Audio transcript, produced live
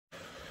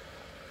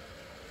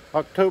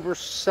October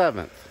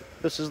 7th.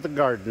 This is the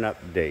garden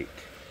update.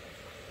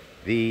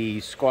 The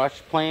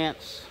squash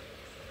plants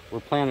were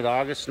planted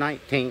August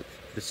 19th,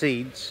 the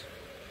seeds.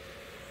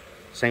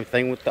 Same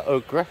thing with the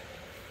okra.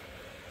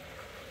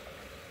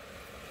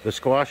 The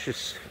squash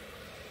is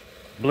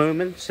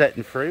blooming,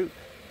 setting fruit.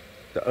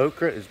 The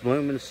okra is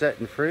blooming,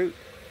 setting fruit,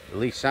 at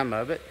least some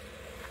of it.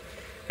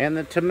 And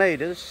the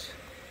tomatoes,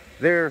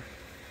 they're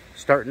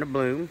starting to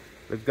bloom.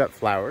 They've got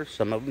flowers,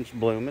 some of them's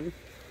blooming.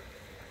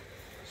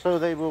 So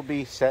they will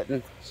be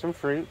setting some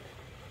fruit.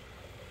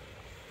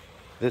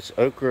 This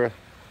okra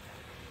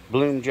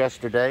bloomed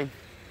yesterday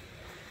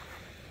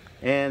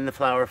and the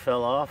flower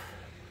fell off.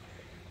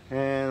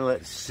 And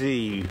let's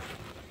see,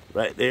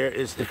 right there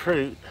is the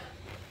fruit.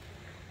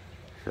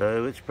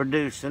 So it's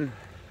producing.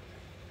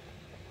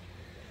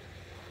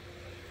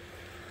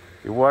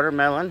 Your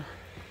watermelon,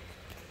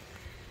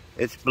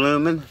 it's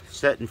blooming,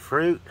 setting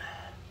fruit.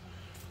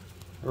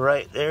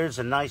 Right there's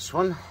a nice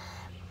one.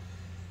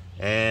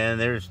 And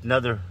there's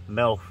another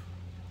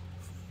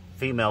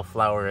female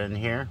flower in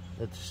here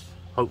that's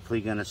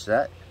hopefully gonna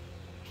set.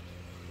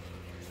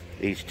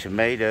 These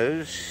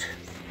tomatoes,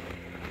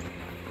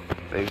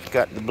 they've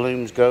got the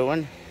blooms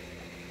going.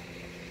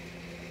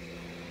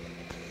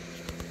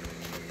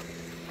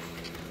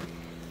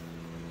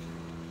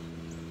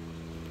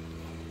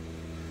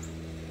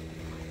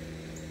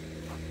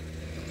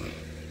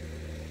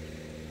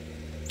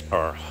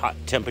 Our hot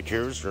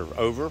temperatures are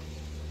over,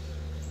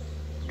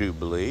 do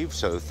believe,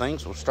 so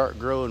things will start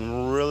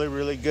growing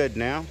really good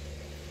now.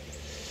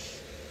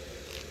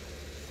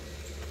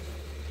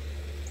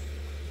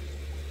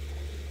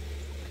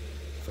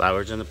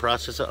 Flowers in the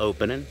process of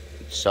opening,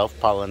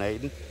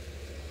 self-pollinating.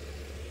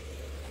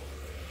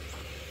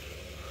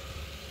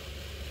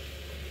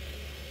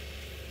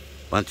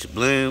 Bunch of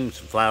blooms,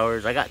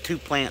 flowers. I got 2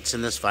 plants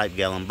in this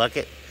 5-gallon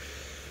bucket.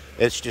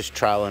 It's just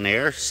trial and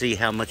error, see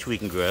how much we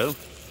can grow.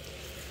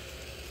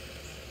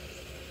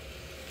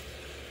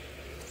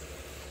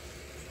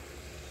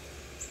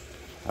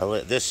 I'll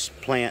let this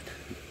plant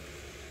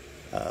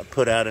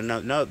put out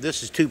another. No,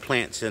 this is 2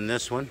 plants in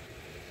this one.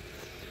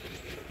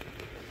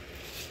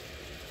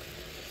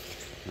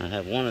 I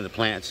have one of the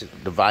plants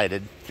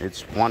divided.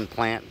 It's 1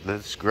 plant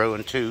that's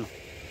growing 2.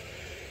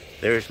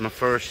 There's my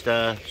first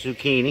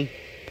zucchini.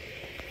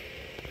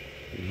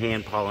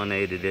 Hand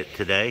pollinated it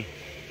today.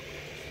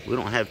 We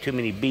don't have too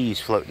many bees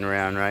floating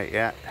around right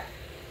yet.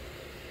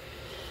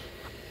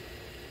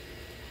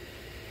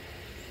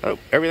 Oh,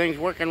 everything's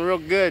working real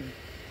good.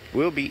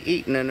 We'll be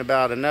eating in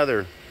about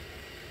another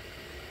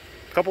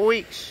couple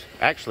weeks.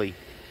 Actually,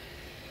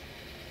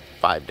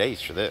 5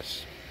 days for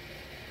this.